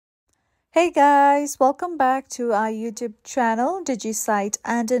Hey guys, welcome back to our YouTube channel Digite,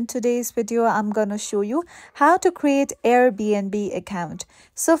 and in today's video I'm going to show you how to create Airbnb account.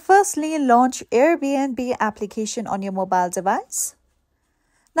 So firstly, launch Airbnb application on your mobile device.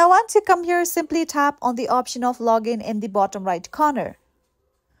 Now once you come here, simply tap on the option of login in the bottom right corner.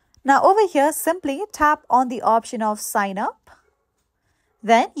 Now over here, simply tap on the option of sign up.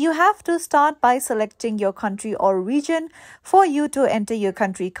 Then you have to start by selecting your country or region for you to enter your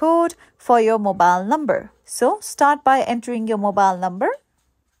country code for your mobile number. So start by entering your mobile number.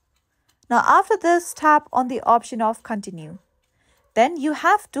 Now after this, tap on the option of continue. Then you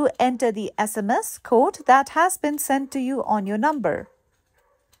have to enter the SMS code that has been sent to you on your number.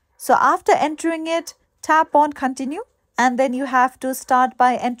 So after entering it, tap on continue. And then you have to start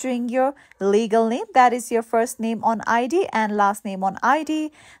by entering your legal name, that is your first name on ID and last name on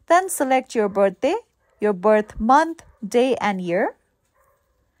ID. Then select your birthday, your birth month, day and year.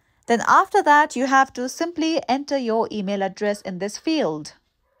 Then after that, you have to simply enter your email address in this field.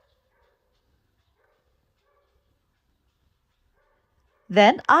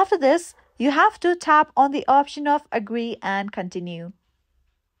 Then after this, you have to tap on the option of agree and continue.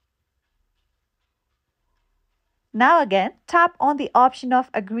 Now again, tap on the option of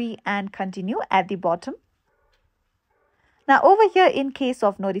agree and continue at the bottom. Now over here, in case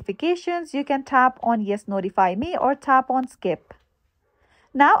of notifications, you can tap on yes, notify me, or tap on skip.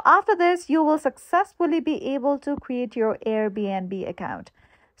 Now after this, you will successfully be able to create your Airbnb account.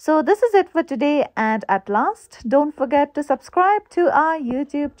 So this is it for today, and at last, don't forget to subscribe to our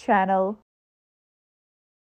YouTube channel.